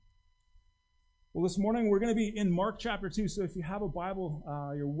Well, this morning we're going to be in Mark chapter 2, so if you have a Bible,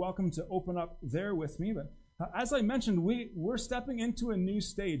 you're welcome to open up there with me. But as I mentioned, we're stepping into a new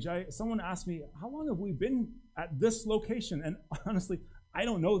stage. Someone asked me, how long have we been at this location? And honestly, I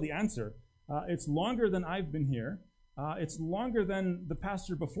don't know the answer. It's longer than I've been here. It's longer than the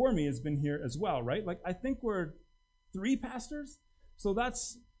pastor before me has been here as well, right? Like, I think we're 3 pastors. So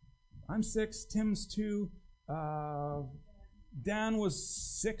I'm 6, Tim's 2, Dan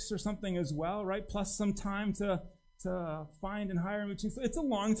was 6 or something as well, right? Plus some time to find and hire in between. So it's a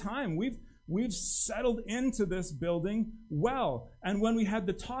long time. We've settled into this building well. And when we had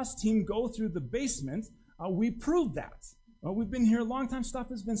the toss team go through the basement, we proved that. We've been here a long time. Stuff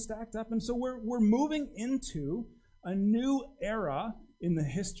has been stacked up. And so we're moving into a new era in the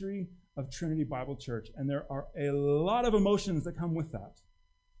history of Trinity Bible Church. And there are a lot of emotions that come with that.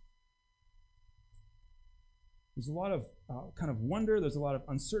 There's a lot of kind of wonder. There's a lot of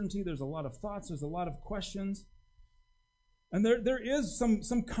uncertainty. There's a lot of thoughts. There's a lot of questions. And there is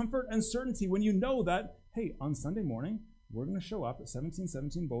some comfort and certainty when you know that, hey, on Sunday morning, we're going to show up at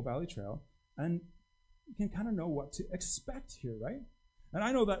 1717 Bow Valley Trail, and you can kind of know what to expect here, right? And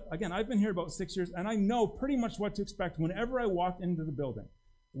I know that, again, I've been here about 6 years, and I know pretty much what to expect whenever I walk into the building.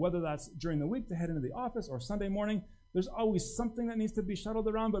 Whether that's during the week to head into the office or Sunday morning, there's always something that needs to be shuttled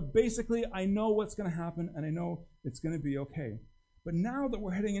around, but basically I know what's going to happen, and I know it's going to be okay. But now that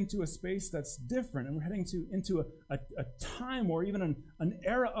we're heading into a space that's different, and we're heading into a time or even an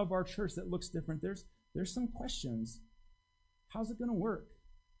era of our church that looks different, there's some questions. How's it going to work?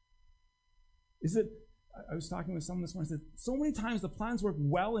 I was talking with someone this morning, I said, so many times the plans work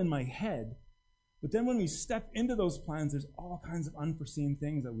well in my head, but then when we step into those plans, there's all kinds of unforeseen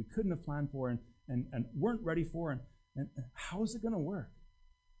things that we couldn't have planned for and weren't ready for, and how is it going to work?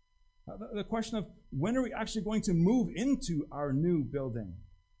 The question of when are we actually going to move into our new building?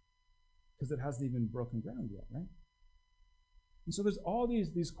 Because it hasn't even broken ground yet, right? And so there's all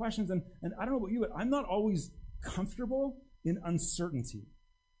these questions, and I don't know about you, but I'm not always comfortable in uncertainty.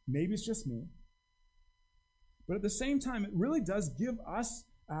 Maybe it's just me. But at the same time, it really does give us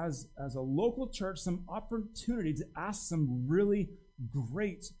as a local church some opportunity to ask some really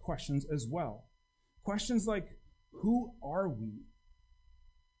great questions as well. Questions like, who are we?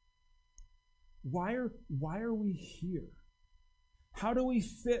 Why are we here? How do we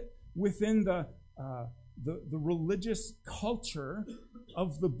fit within the religious culture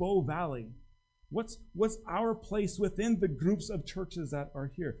of the Bow Valley? What's our place within the groups of churches that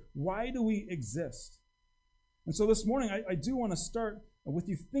are here? Why do we exist? And so this morning, I do want to start with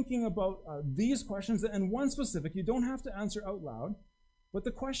you thinking about these questions, and one specific. You don't have to answer out loud, but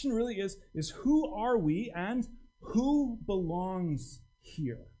the question really is who are we and who belongs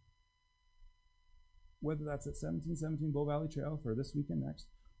here? Whether that's at 1717 Bow Valley Trail for this weekend next,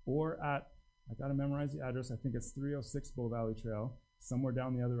 or at, I got to memorize the address, I think it's 306 Bow Valley Trail, somewhere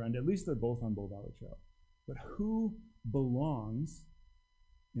down the other end. At least they're both on Bow Valley Trail. But who belongs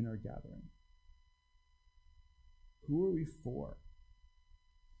in our gathering? Who are we for?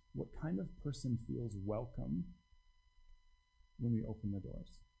 What kind of person feels welcome when we open the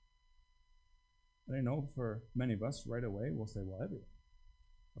doors? And I know for many of us, right away, we'll say, well, everyone.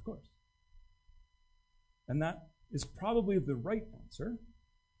 Of course. And that is probably the right answer.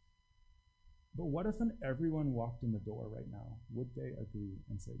 But what if everyone walked in the door right now? Would they agree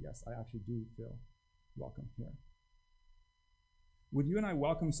and say, yes, I actually do feel welcome here? Would you and I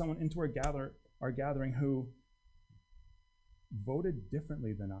welcome someone into our gathering who voted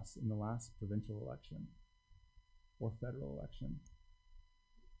differently than us in the last provincial election or federal election?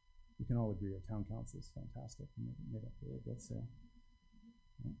 We can all agree our town council is fantastic and made up really good, so.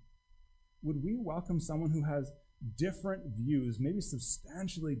 Right? Would we welcome someone who has different views, maybe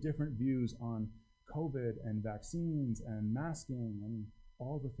substantially different views on COVID and vaccines and masking and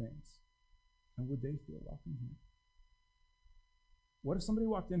all the things? And would they feel welcome here? What if somebody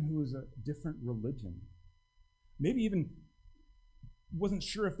walked in who was a different religion? Maybe even wasn't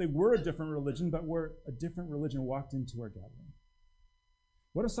sure if they were a different religion, but were a different religion walked into our gathering?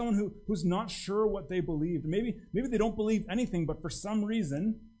 What if someone who's not sure what they believed? Maybe they don't believe anything, but for some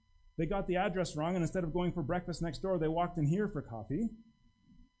reason, they got the address wrong, and instead of going for breakfast next door, they walked in here for coffee.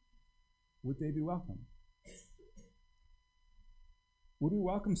 Would they be welcome? Would we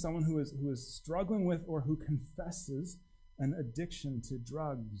welcome someone who is struggling with or who confesses an addiction to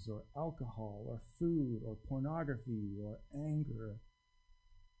drugs or alcohol or food or pornography or anger?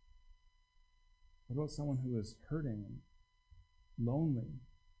 What about someone who is hurting and lonely,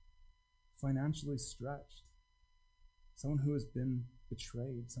 financially stretched, someone who has been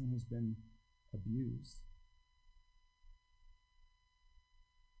betrayed, someone who's been abused?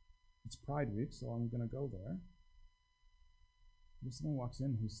 It's Pride Week, so I'm going to go there. If someone walks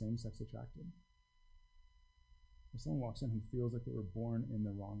in who's same-sex attracted, if someone walks in who feels like they were born in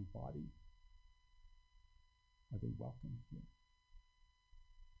the wrong body, are they welcome here?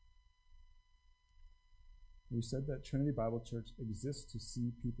 We said that Trinity Bible Church exists to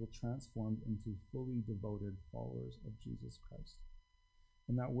see people transformed into fully devoted followers of Jesus Christ.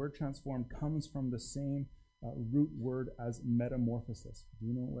 And that word transformed comes from the same root word as metamorphosis. Do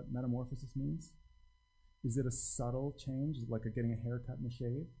you know what metamorphosis means? Is it a subtle change, like getting a haircut and a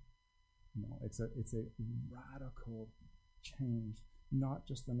shave? No, it's a radical change, not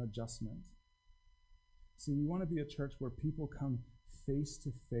just an adjustment. See, we want to be a church where people come face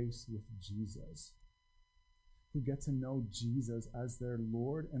to face with Jesus, who get to know Jesus as their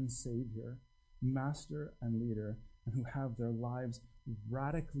Lord and Savior, Master and Leader, and who have their lives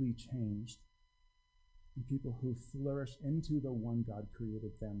radically changed, and people who flourish into the one God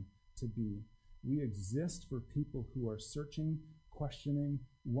created them to be. We exist for people who are searching, questioning,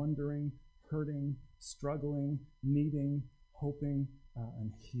 wondering, hurting, struggling, needing, hoping,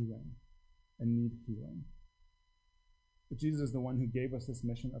 and healing, and need healing. But Jesus is the one who gave us this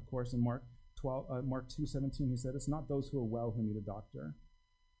mission. Of course, in Mark 2:17, he said, it's not those who are well who need a doctor,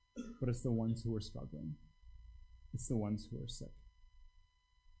 but it's the ones who are struggling. It's the ones who are sick.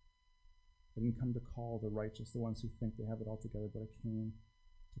 I didn't come to call the righteous, the ones who think they have it all together, but I came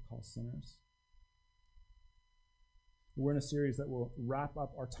to call sinners. We're in a series that will wrap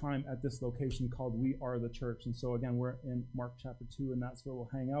up our time at this location called We Are the Church. And so again, we're in Mark chapter 2, and that's where we'll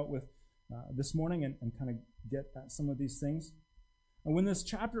hang out with this morning and kind of get at some of these things. And when this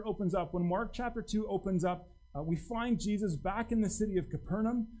chapter opens up, when Mark chapter 2 opens up, we find Jesus back in the city of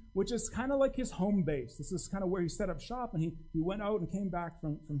Capernaum, which is kind of like his home base. This is kind of where he set up shop, and he went out and came back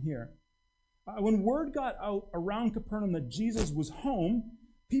from here. When word got out around Capernaum that Jesus was home,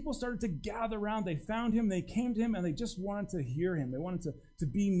 people started to gather around. They found him, they came to him, and they just wanted to hear him. They wanted to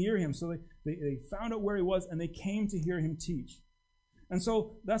be near him. So they found out where he was, and they came to hear him teach. And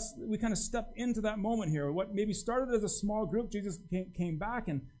so we kind of stepped into that moment here. What maybe started as a small group, Jesus came back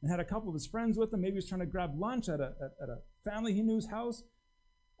and had a couple of his friends with him. Maybe he was trying to grab lunch at a family he knew's house.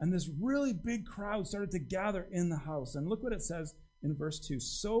 And this really big crowd started to gather in the house. And look what it says in verse 2.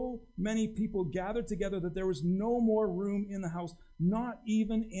 So many people gathered together that there was no more room in the house, not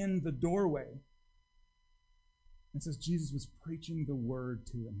even in the doorway. It says Jesus was preaching the word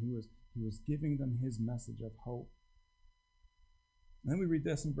to them. He was giving them his message of hope. And then we read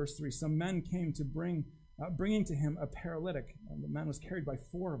this in verse 3. Some men came to bringing to him a paralytic. And the man was carried by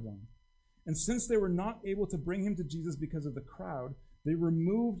 4 of them. And since they were not able to bring him to Jesus because of the crowd, they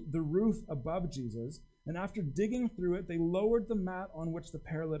removed the roof above Jesus, and after digging through it, they lowered the mat on which the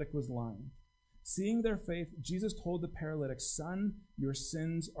paralytic was lying. Seeing their faith, Jesus told the paralytic, "Son, your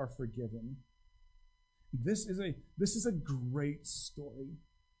sins are forgiven." This is a great story.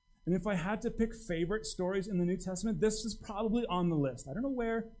 And if I had to pick favorite stories in the New Testament, this is probably on the list. I don't know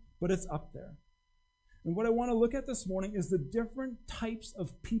where, but it's up there. And what I want to look at this morning is the different types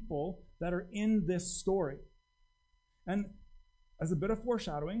of people that are in this story. And as a bit of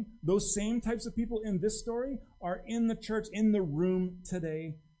foreshadowing, those same types of people in this story are in the church, in the room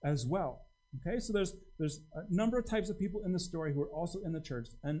today as well. Okay, so there's a number of types of people in the story who are also in the church.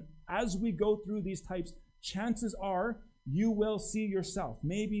 And as we go through these types, chances are you will see yourself.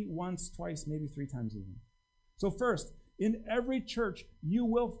 Maybe once, twice, maybe 3 times even. So first, in every church, you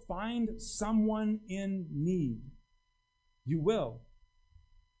will find someone in need. You will.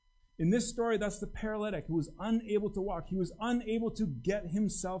 In this story, that's the paralytic who was unable to walk. He was unable to get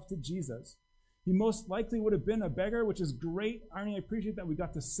himself to Jesus. He most likely would have been a beggar, which is great. Arnie, I appreciate that we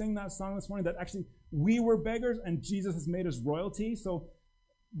got to sing that song this morning, that actually we were beggars and Jesus has made us royalty. So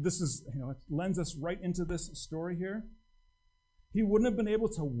this is, it lends us right into this story here. He wouldn't have been able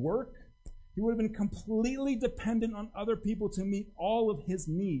to work. He would have been completely dependent on other people to meet all of his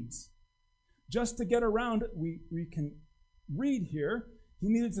needs. Just to get around, we can read here, he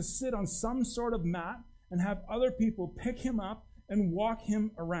needed to sit on some sort of mat and have other people pick him up and walk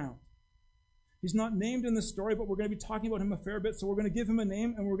him around. He's not named in the story, but we're going to be talking about him a fair bit, so we're going to give him a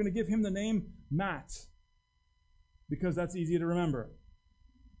name, and we're going to give him the name Matt, because that's easy to remember.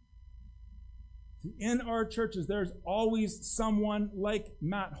 In our churches, there's always someone like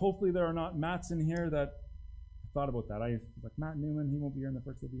Matt. Hopefully there are not Matts in here that I thought about that. I like Matt Newman, he won't be here in the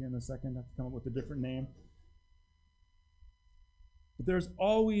first, he'll be here in the second. I have to come up with a different name. But there's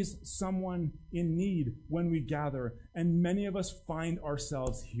always someone in need when we gather, and many of us find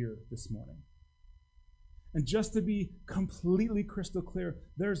ourselves here this morning. And just to be completely crystal clear,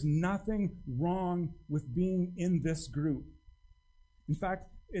 there's nothing wrong with being in this group. In fact,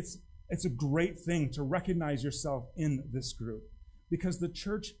 it's It's a great thing to recognize yourself in this group because the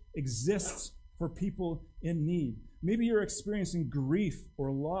church exists for people in need. Maybe you're experiencing grief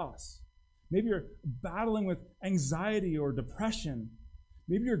or loss. Maybe you're battling with anxiety or depression.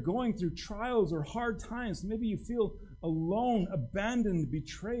 Maybe you're going through trials or hard times. Maybe you feel alone, abandoned,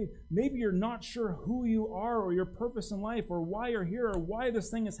 betrayed. Maybe you're not sure who you are or your purpose in life or why you're here or why this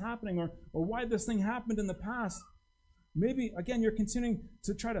thing is happening or why this thing happened in the past. Maybe, again, you're continuing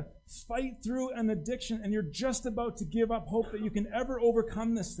to try to fight through an addiction and you're just about to give up hope that you can ever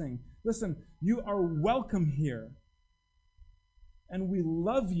overcome this thing. Listen, you are welcome here. And we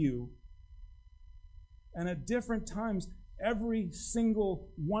love you. And at different times, every single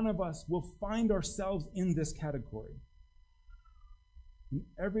one of us will find ourselves in this category. In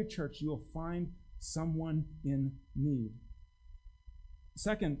every church, you will find someone in need.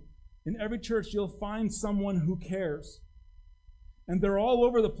 Second, in every church, you'll find someone who cares. And they're all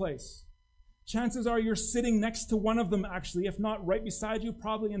over the place. Chances are you're sitting next to one of them, actually, if not right beside you,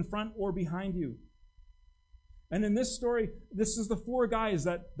 probably in front or behind you. And in this story, this is the 4 guys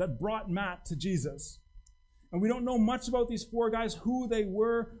that brought Matt to Jesus. And we don't know much about these 4 guys, who they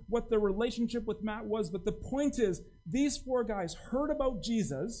were, what their relationship with Matt was. But the point is, these 4 guys heard about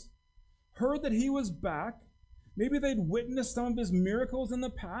Jesus, heard that he was back. Maybe they'd witnessed some of his miracles in the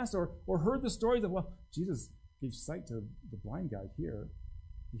past or heard the stories of, well, Jesus gave sight to the blind guy here.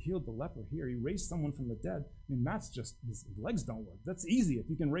 He healed the leper here. He raised someone from the dead. I mean, Matt's just, his legs don't work. That's easy if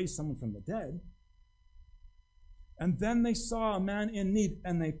you can raise someone from the dead. And then they saw a man in need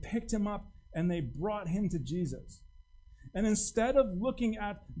and they picked him up and they brought him to Jesus. And instead of looking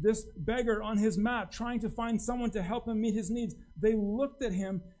at this beggar on his mat, trying to find someone to help him meet his needs, they looked at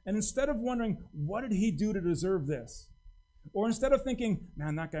him, and instead of wondering, what did he do to deserve this? Or instead of thinking,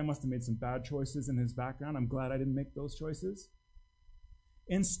 man, that guy must have made some bad choices in his background. I'm glad I didn't make those choices.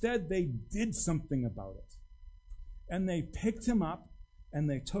 Instead, they did something about it. And they picked him up, and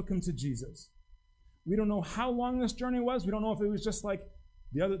they took him to Jesus. We don't know how long this journey was. We don't know if it was just like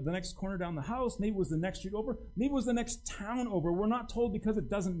the next corner down the house. Maybe it was the next street over. Maybe it was the next town over. We're not told because it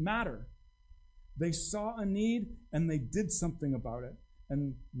doesn't matter. They saw a need and they did something about it.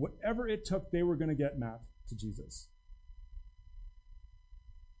 And whatever it took, they were going to get Matt to Jesus.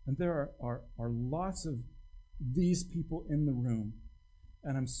 And there are lots of these people in the room.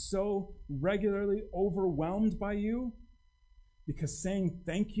 And I'm so regularly overwhelmed by you because saying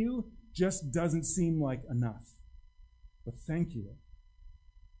thank you just doesn't seem like enough. But thank you.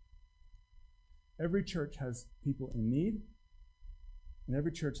 Every church has people in need, and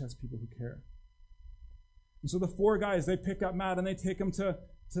every church has people who care. And so the 4 guys, they pick up Matt and they take him to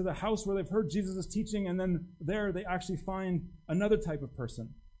the house where they've heard Jesus' teaching, and then there they actually find another type of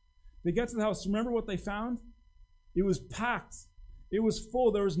person. They get to the house. Remember what they found? It was packed. It was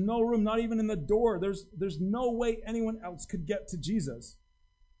full. There was no room, not even in the door. There's no way anyone else could get to Jesus.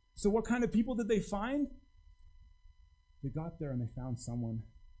 So what kind of people did they find? They got there and they found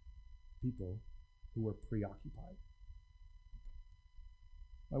people who were preoccupied.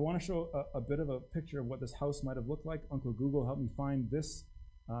 I want to show a bit of a picture of what this house might have looked like. Uncle Google helped me find this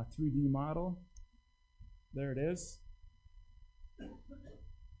 3D model. There it is.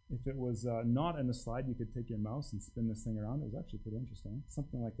 If it was not in the slide, you could take your mouse and spin this thing around. It was actually pretty interesting.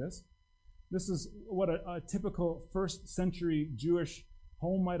 Something like this. This is what a typical first century Jewish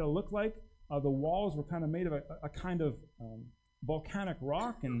home might have looked like. The walls were kind of made of a kind of volcanic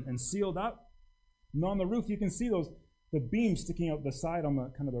rock and sealed up. And on the roof, you can see the beams sticking out the side on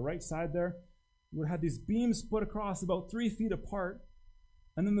the kind of the right side there. We would have these beams split across about 3 feet apart.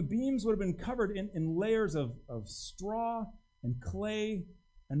 And then the beams would have been covered in layers of straw and clay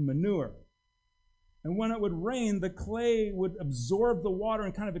and manure. And when it would rain, the clay would absorb the water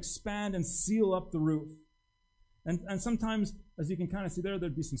and kind of expand and seal up the roof. And sometimes, as you can kind of see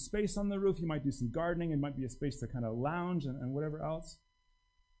there'd be some space on the roof. You might do some gardening. It might be a space to kind of lounge and whatever else.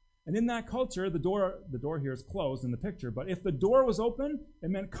 And in that culture, the door here is closed in the picture, but if the door was open, it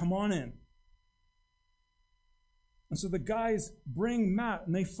meant come on in. And so the guys bring Matt,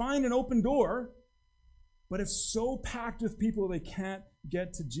 and they find an open door, but it's so packed with people they can't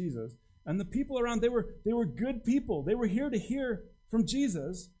get to Jesus. And the people around, they were good people. They were here to hear from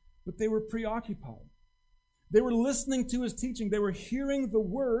Jesus, but they were preoccupied. They were listening to his teaching. They were hearing the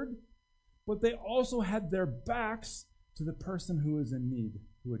word, but they also had their backs to the person who was in need,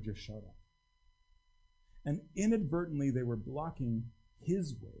 who had just showed up. And inadvertently, they were blocking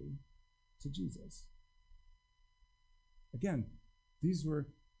his way to Jesus. Again, these are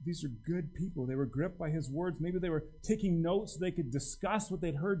good people. They were gripped by his words. Maybe they were taking notes so they could discuss what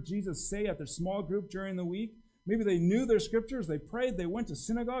they'd heard Jesus say at their small group during the week. Maybe they knew their scriptures, they prayed, they went to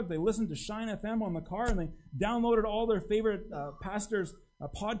synagogue, they listened to Shine FM on the car, and they downloaded all their favorite pastors'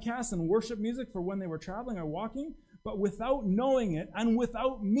 podcasts and worship music for when they were traveling or walking. But without knowing it and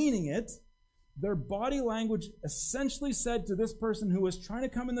without meaning it, their body language essentially said to this person who was trying to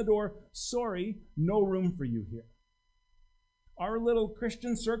come in the door, sorry, no room for you here. Our little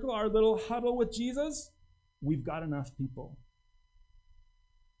Christian circle, our little huddle with Jesus, we've got enough people.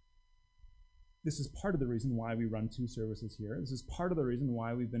 This is part of the reason why we run 2 services here. This is part of the reason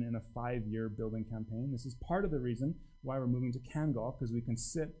why we've been in a 5-year building campaign. This is part of the reason why we're moving to Cangolf, because we can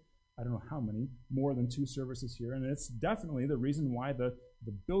sit, I don't know how many, more than 2 services here. And it's definitely the reason why the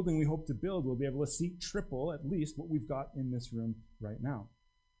building we hope to build will be able to seat triple, at least, what we've got in this room right now.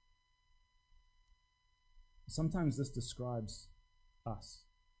 Sometimes this describes us.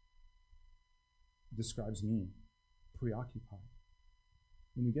 It describes me, preoccupied.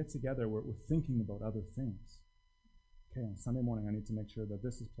 When we get together, we're thinking about other things. Okay, on Sunday morning, I need to make sure that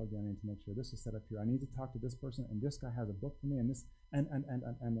this is plugged in. I need to make sure this is set up here. I need to talk to this person, and this guy has a book for me, and this, and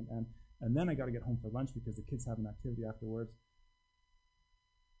then I got to get home for lunch because the kids have an activity afterwards.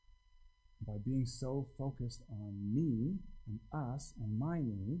 By being so focused on me and us and my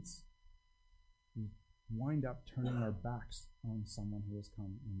needs, we wind up turning our backs on someone who has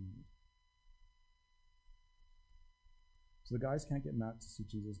come in need. So the guys can't get Matt to see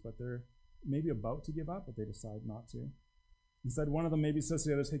Jesus, but they're maybe about to give up, but they decide not to. Instead, one of them maybe says to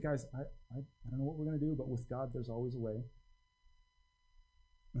the others, hey guys, I don't know what we're going to do, but with God, there's always a way.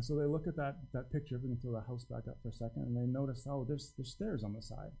 And so they look at that picture, if we can throw the house back up for a second, and they notice, oh, there's stairs on the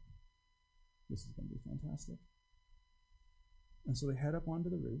side. This is going to be fantastic. And so they head up onto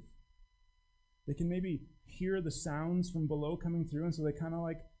the roof. They can maybe hear the sounds from below coming through, and so they kind of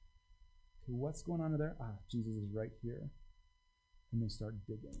like, okay, what's going on under there? Ah, Jesus is right here. And they start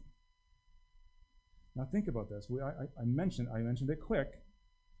digging. Now think about this. I mentioned it quick,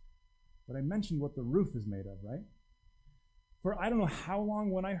 but I mentioned what the roof is made of, right? For I don't know how long,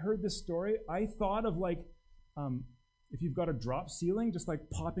 when I heard this story, I thought of like, if you've got a drop ceiling, just like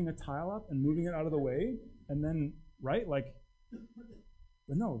popping a tile up and moving it out of the way, and then, right, like,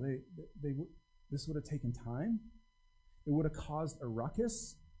 but no, this would have taken time. It would have caused a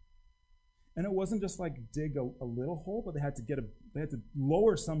ruckus. And it wasn't just like dig a little hole, but they had to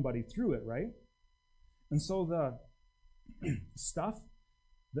lower somebody through it, right? And so the stuff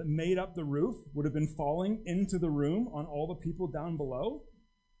that made up the roof would have been falling into the room on all the people down below.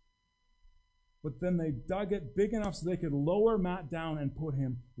 But then they dug it big enough so they could lower Matt down and put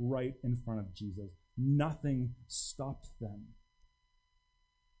him right in front of Jesus. Nothing stopped them.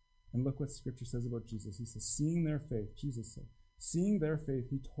 And look what Scripture says about Jesus. He says, seeing their faith, Jesus said, seeing their faith,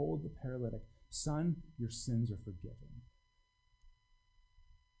 he told the paralytic, son, your sins are forgiven.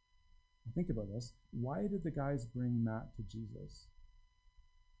 Now think about this. Why did the guys bring Matt to Jesus?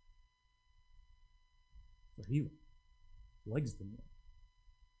 For healing. Legs didn't work.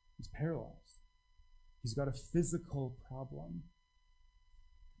 He's paralyzed. He's got a physical problem.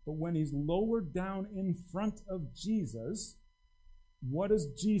 But when he's lowered down in front of Jesus, what does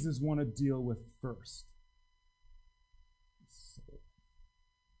Jesus want to deal with first? His soul.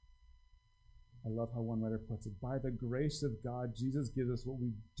 I love how one writer puts it. By the grace of God, Jesus gives us what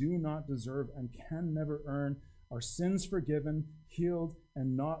we do not deserve and can never earn. Our sins forgiven, healed,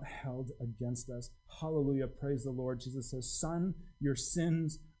 and not held against us. Hallelujah. Praise the Lord. Jesus says, son, your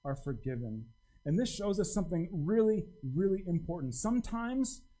sins are forgiven. And this shows us something really, really important.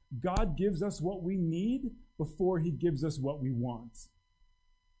 Sometimes God gives us what we need before he gives us what we want.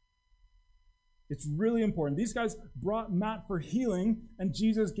 It's really important. These guys brought Matt for healing, and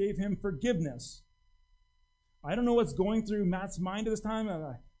Jesus gave him forgiveness. I don't know what's going through Matt's mind at this time. I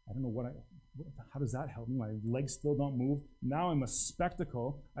don't know how does that help me? My legs still don't move. Now I'm a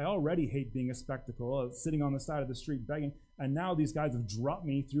spectacle. I already hate being a spectacle, sitting on the side of the street begging. And now these guys have dropped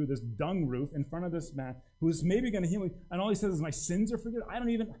me through this dung roof in front of this man who's maybe going to heal me. And all he says is my sins are forgiven.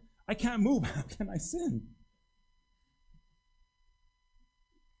 I can't move. How can I sin?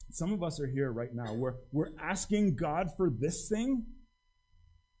 Some of us are here right now. We're asking God for this thing,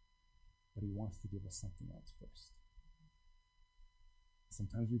 but he wants to give us something else first.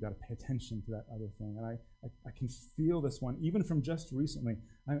 Sometimes we've got to pay attention to that other thing. And I can feel this one, even from just recently.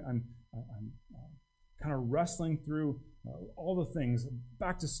 I'm kind of wrestling through all the things,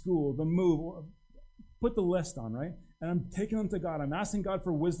 back to school, the move, put the list on, right? And I'm taking them to God. I'm asking God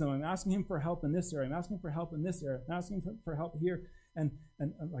for wisdom. I'm asking him for help in this area. I'm asking for help in this area. I'm asking for help here. And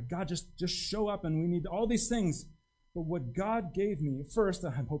like, God, just show up, and we need all these things. But what God gave me first,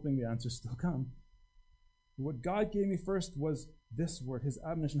 I'm hoping the answers still come. What God gave me first was this word, his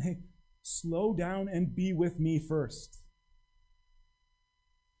admonition. Hey, Slow down and be with me first.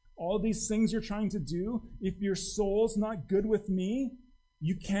 All these things you're trying to do, if your soul's not good with me,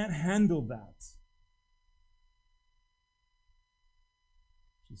 you can't handle that.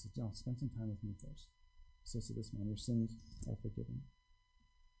 Jesus said, no, spend some time with me first. He says to this man, your sins are forgiven.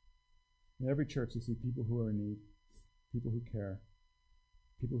 In every church, you see people who are in need, people who care,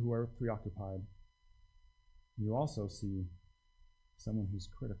 people who are preoccupied. You also see someone who's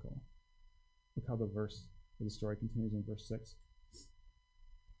critical. Look how the story continues in verse 6.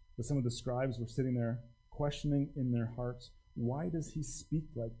 But some of the scribes were sitting there, questioning in their hearts, why does he speak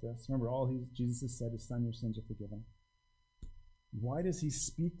like this? Remember, Jesus has said is, son, your sins are forgiven. Why does he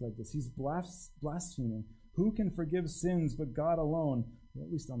speak like this? He's blaspheming. Who can forgive sins but God alone? They're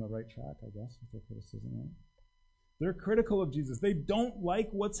at least on the right track, I guess, with their criticism, right? They're critical of Jesus. They don't like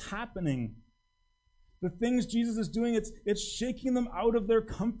what's happening. The things Jesus is doing, it's shaking them out of their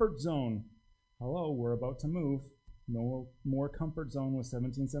comfort zone. Hello, we're about to move. No more comfort zone with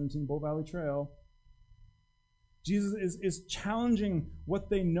 1717 Bow Valley Trail. Jesus is challenging what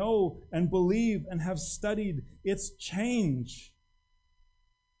they know and believe and have studied. It's change.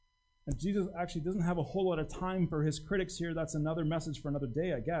 And Jesus actually doesn't have a whole lot of time for his critics here. That's another message for another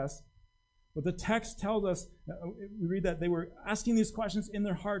day, I guess. But the text tells us, we read that they were asking these questions in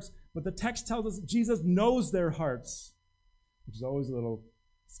their hearts, but the text tells us Jesus knows their hearts, which is always a little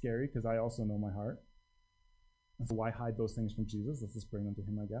scary because I also know my heart. And so why hide those things from Jesus? Let's just bring them to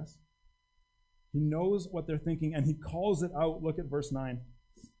him, I guess. He knows what they're thinking, and he calls it out. Look at verse 9.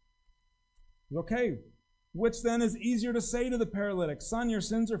 Okay, which then is easier to say to the paralytic, son, your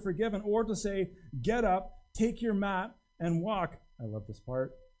sins are forgiven, or to say, get up, take your mat, and walk. I love this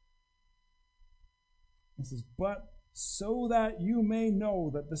part. It says, but so that you may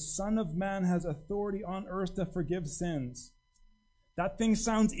know that the Son of Man has authority on earth to forgive sins. That thing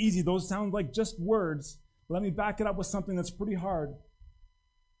sounds easy. Those sound like just words. Let me back it up with something that's pretty hard.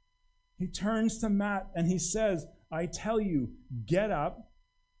 He turns to Matt and he says, I tell you, get up,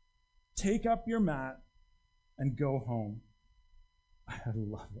 take up your mat, and go home. I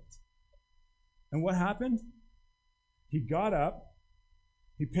love it. And what happened? He got up,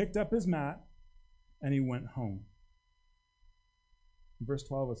 he picked up his mat, and he went home. In verse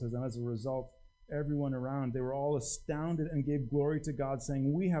 12 it says, and as a result, everyone around, they were all astounded and gave glory to God,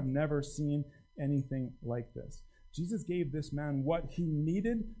 saying, we have never seen anything like this. Jesus gave this man what he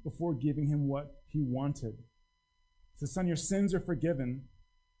needed before giving him what he wanted. He says, son, your sins are forgiven.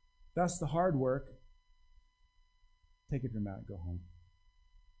 That's the hard work. Take up your mat and go home.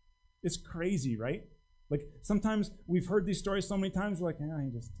 It's crazy, right? Like, sometimes we've heard these stories so many times, we're like, he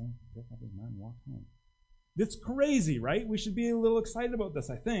just pick up his mat and walk home. It's crazy, right? We should be a little excited about this,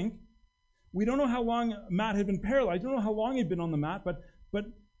 I think. We don't know how long Matt had been paralyzed. I don't know how long he'd been on the mat, but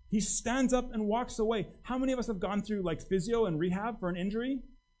he stands up and walks away. How many of us have gone through like physio and rehab for an injury?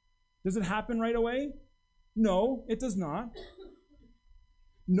 Does it happen right away? No, it does not.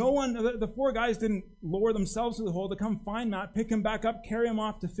 No one, the four guys didn't lower themselves to the hole to come find Matt, pick him back up, carry him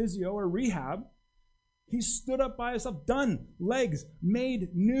off to physio or rehab. He stood up by himself, done, legs made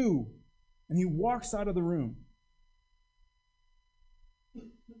new, and he walks out of the room.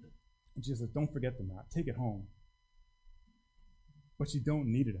 And Jesus says, don't forget the mat, take it home. But you don't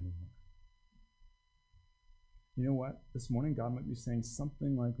need it anymore. You know what? This morning, God might be saying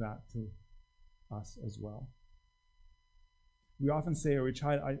something like that to us as well. We often say, or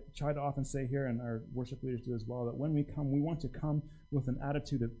I try to often say here, and our worship leaders do as well, that when we come, we want to come with an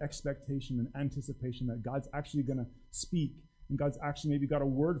attitude of expectation and anticipation that God's actually going to speak, and God's actually maybe got a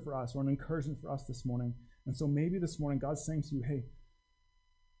word for us or an encouragement for us this morning. And so maybe this morning, God's saying to you, hey,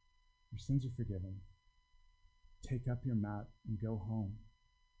 your sins are forgiven. Take up your mat and go home.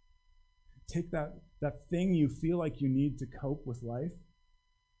 Take that thing you feel like you need to cope with life.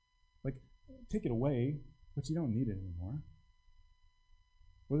 Like, take it away, but you don't need it anymore.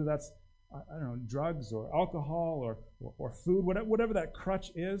 Whether that's, I don't know, drugs or alcohol or food, whatever that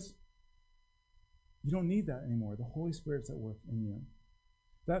crutch is, you don't need that anymore. The Holy Spirit's at work in you.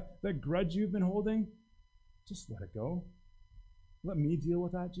 That grudge you've been holding, just let it go. Let me deal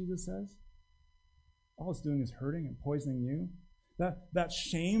with that, Jesus says. All it's doing is hurting and poisoning you. That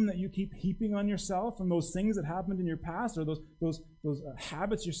shame that you keep heaping on yourself from those things that happened in your past or those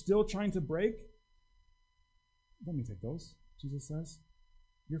habits you're still trying to break, let me take those, Jesus says.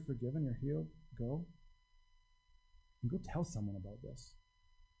 You're forgiven, you're healed, go. And go tell someone about this.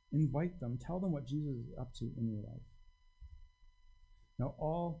 Invite them, tell them what Jesus is up to in your life. Now,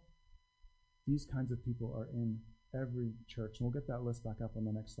 all these kinds of people are in every church. And we'll get that list back up on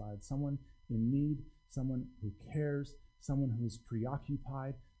the next slide. Someone in need, someone who cares, someone who's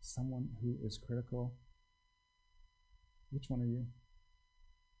preoccupied, someone who is critical? Which one are you?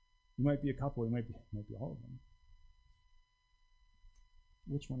 You might be a couple, you might be all of them.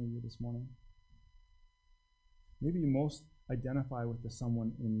 Which one are you this morning? Maybe you most identify with the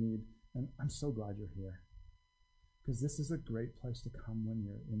someone in need, and I'm so glad you're here, because this is a great place to come when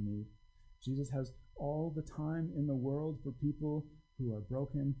you're in need. Jesus has all the time in the world for people who are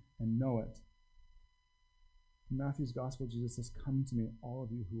broken and know it. In Matthew's gospel, Jesus says, "Come to me, all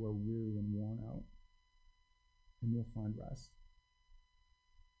of you who are weary and worn out, and you'll find rest."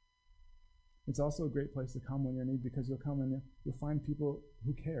 It's also a great place to come when you're in need, because you'll come and you'll find people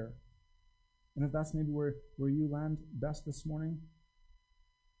who care. And if that's maybe where you land best this morning,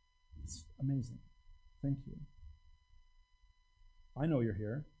 it's amazing. Thank you. I know you're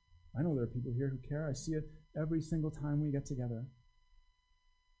here. I know there are people here who care. I see it every single time we get together.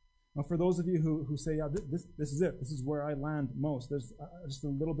 Now, for those of you who say, yeah, this is it. This is where I land most. There's just a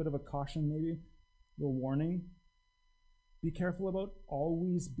little bit of a caution, maybe, a little warning. Be careful about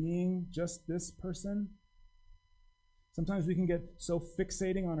always being just this person. Sometimes we can get so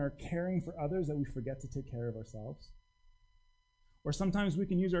fixating on our caring for others that we forget to take care of ourselves. Or sometimes we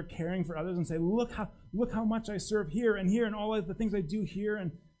can use our caring for others and say, look how much I serve here and all of the things I do here.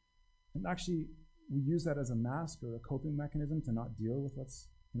 And actually, we use that as a mask or a coping mechanism to not deal with what's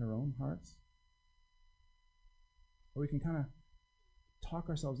in our own hearts. Or we can kind of talk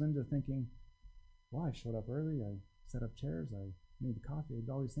ourselves into thinking, well, I showed up early, I set up chairs, I made the coffee, I did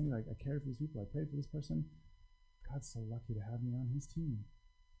all these things, I cared for these people, I prayed for this person. God's so lucky to have me on his team.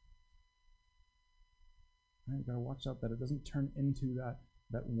 Right? We've got to watch out that it doesn't turn into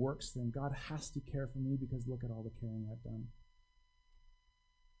that works thing. God has to care for me because look at all the caring I've done.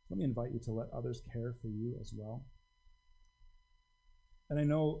 Let me invite you to let others care for you as well. And I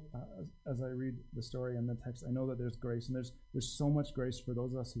know, as I read the story and the text, I know that there's grace, and there's so much grace for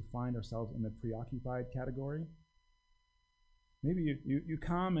those of us who find ourselves in the preoccupied category. Maybe you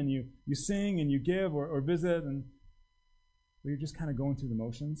come and you sing and you give or visit, and you're just kind of going through the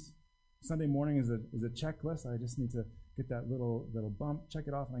motions. Sunday morning is a checklist. I just need to get that little bump, check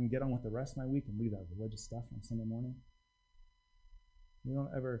it off, and I can get on with the rest of my week and leave that religious stuff on Sunday morning. We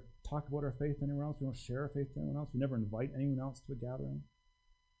don't ever talk about our faith to anyone else. We don't share our faith with anyone else. We never invite anyone else to a gathering.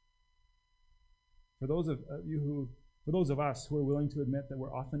 For those of us who are willing to admit that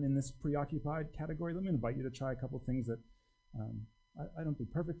we're often in this preoccupied category, let me invite you to try a couple things that I don't do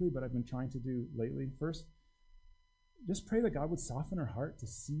perfectly, but I've been trying to do lately. First, just pray that God would soften our heart to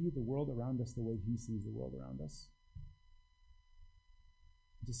see the world around us the way he sees the world around us.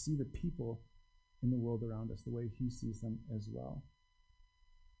 To see the people in the world around us the way he sees them as well.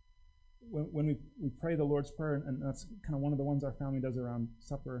 When we pray the Lord's Prayer, and that's kind of one of the ones our family does around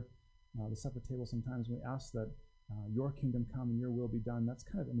supper, the supper table sometimes, we ask that your kingdom come and your will be done. That's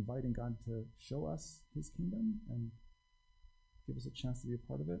kind of inviting God to show us his kingdom and give us a chance to be a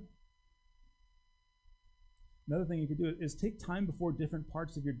part of it. Another thing you could do is take time before different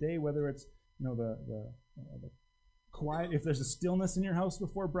parts of your day, whether it's the quiet, if there's a stillness in your house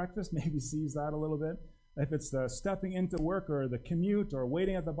before breakfast, maybe seize that a little bit. If it's the stepping into work or the commute or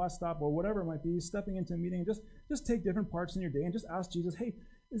waiting at the bus stop or whatever it might be, stepping into a meeting, just take different parts in your day and just ask Jesus, hey,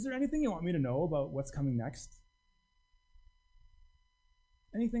 is there anything you want me to know about what's coming next?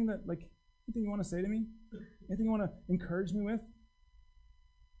 Anything you want to say to me? Anything you want to encourage me with?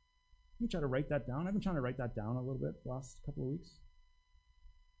 Let me try to write that down. I've been trying to write that down a little bit the last couple of weeks.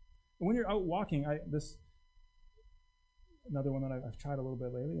 And when you're out walking, another one that I've tried a little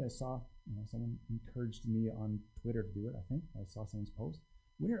bit lately, I saw someone encouraged me on Twitter to do it, I think. I saw someone's post.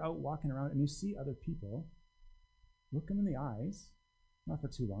 When you're out walking around and you see other people, look them in the eyes, not for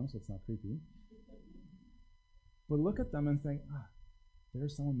too long so it's not creepy, but look at them and think,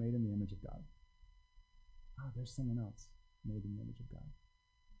 there's someone made in the image of God. There's someone else made in the image of God.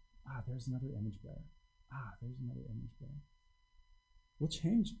 There's another image bearer. There's another image bearer.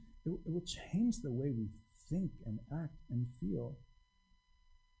 It will change the way we think and act and feel.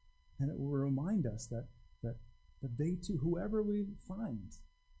 And it will remind us that they too, whoever we find,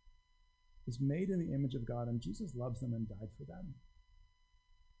 is made in the image of God, and Jesus loves them and died for them.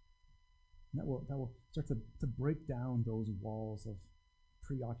 And that will start to break down those walls of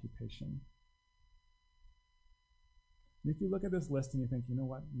preoccupation. And if you look at this list and you think, you know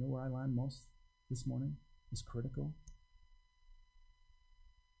what, where I land most this morning is critical,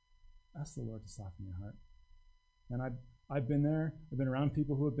 ask the Lord to soften your heart. And I've been there. I've been around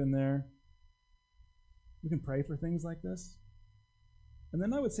people who have been there. We can pray for things like this. And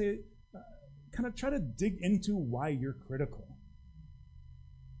then I would say, kind of try to dig into why you're critical.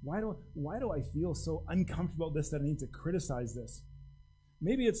 Why do I feel so uncomfortable with this that I need to criticize this?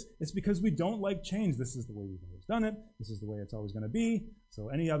 Maybe it's because we don't like change. This is the way we've always done it. This is the way it's always going to be. So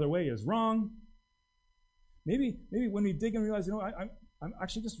any other way is wrong. Maybe when we dig and realize, I'm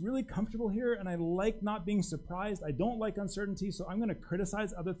actually just really comfortable here, and I like not being surprised. I don't like uncertainty, so I'm going to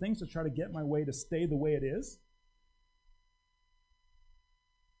criticize other things to try to get my way to stay the way it is.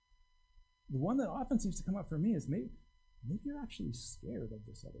 The one that often seems to come up for me is maybe you're actually scared of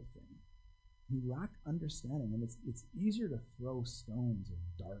this other thing. You lack understanding, and it's easier to throw stones or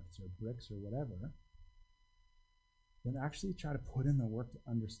darts or bricks or whatever than actually try to put in the work to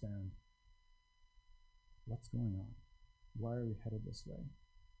understand what's going on. Why are we headed this way?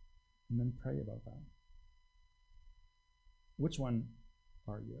 And then pray about that. Which one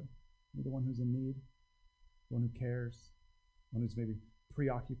are you? Are you the one who's in need? The one who cares? The one who's maybe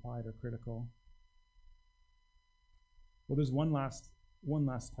preoccupied or critical? Well, there's one last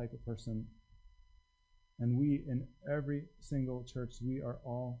type of person. And we, in every single church, we are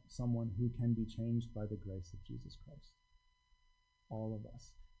all someone who can be changed by the grace of Jesus Christ. All of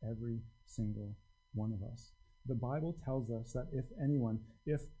us. Every single one of us. The Bible tells us that if anyone,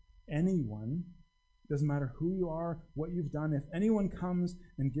 doesn't matter who you are, what you've done, if anyone comes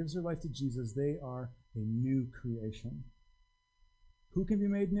and gives their life to Jesus, they are a new creation. Who can be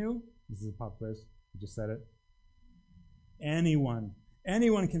made new? This is a pop quiz. I just said it. Anyone.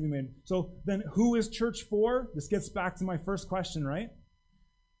 Anyone can be made. So then who is church for? This gets back to my first question, right?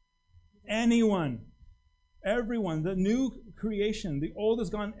 Anyone. Everyone. The new creation. The old is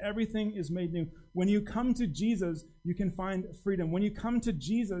gone. Everything is made new. When you come to Jesus, you can find freedom. When you come to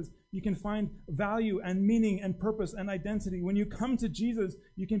Jesus, you can find value and meaning and purpose and identity. When you come to Jesus,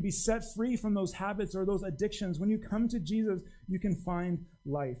 you can be set free from those habits or those addictions. When you come to Jesus, you can find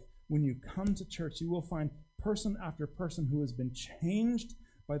life. When you come to church, you will find person after person who has been changed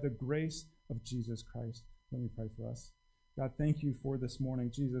by the grace of Jesus Christ. Let me pray for us. God, thank you for this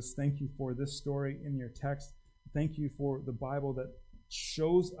morning. Jesus, thank you for this story in your text. Thank you for the Bible that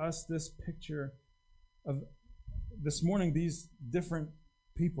shows us this picture of this morning, these different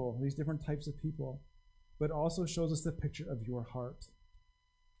people, these different types of people, but also shows us the picture of your heart.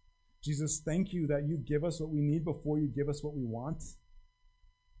 Jesus, thank you that you give us what we need before you give us what we want.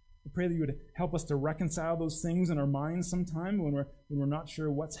 I pray that you would help us to reconcile those things in our minds sometime when we're not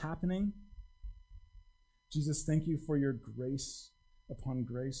sure what's happening. Jesus, thank you for your grace upon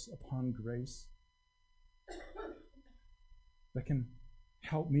grace upon grace that can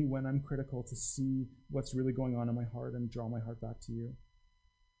help me when I'm critical to see what's really going on in my heart and draw my heart back to you.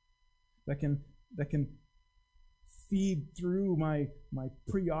 That can feed through my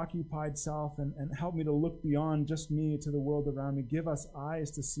preoccupied self and help me to look beyond just me to the world around me. Give us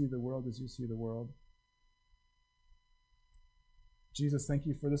eyes to see the world as you see the world. Jesus, thank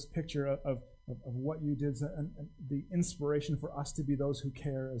you for this picture of what you did and the inspiration for us to be those who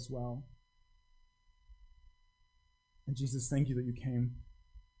care as well. And Jesus, thank you that you came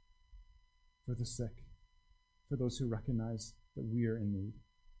for the sick, for those who recognize that we are in need.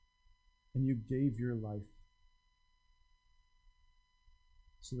 And you gave your life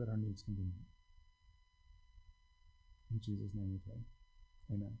so that our needs can be met. In Jesus' name we pray.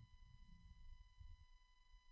 Amen.